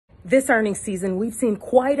This earnings season, we've seen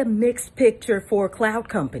quite a mixed picture for cloud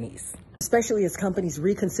companies, especially as companies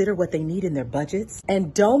reconsider what they need in their budgets.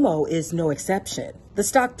 And Domo is no exception. The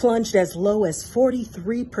stock plunged as low as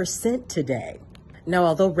 43% today. Now,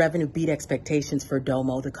 although revenue beat expectations for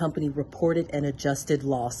Domo, the company reported an adjusted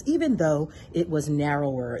loss, even though it was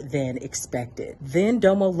narrower than expected. Then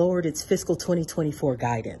Domo lowered its fiscal 2024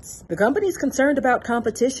 guidance. The company is concerned about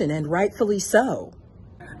competition, and rightfully so.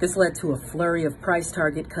 This led to a flurry of price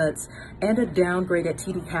target cuts and a downgrade at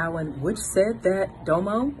TD Cowen, which said that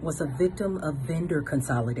Domo was a victim of vendor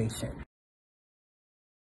consolidation.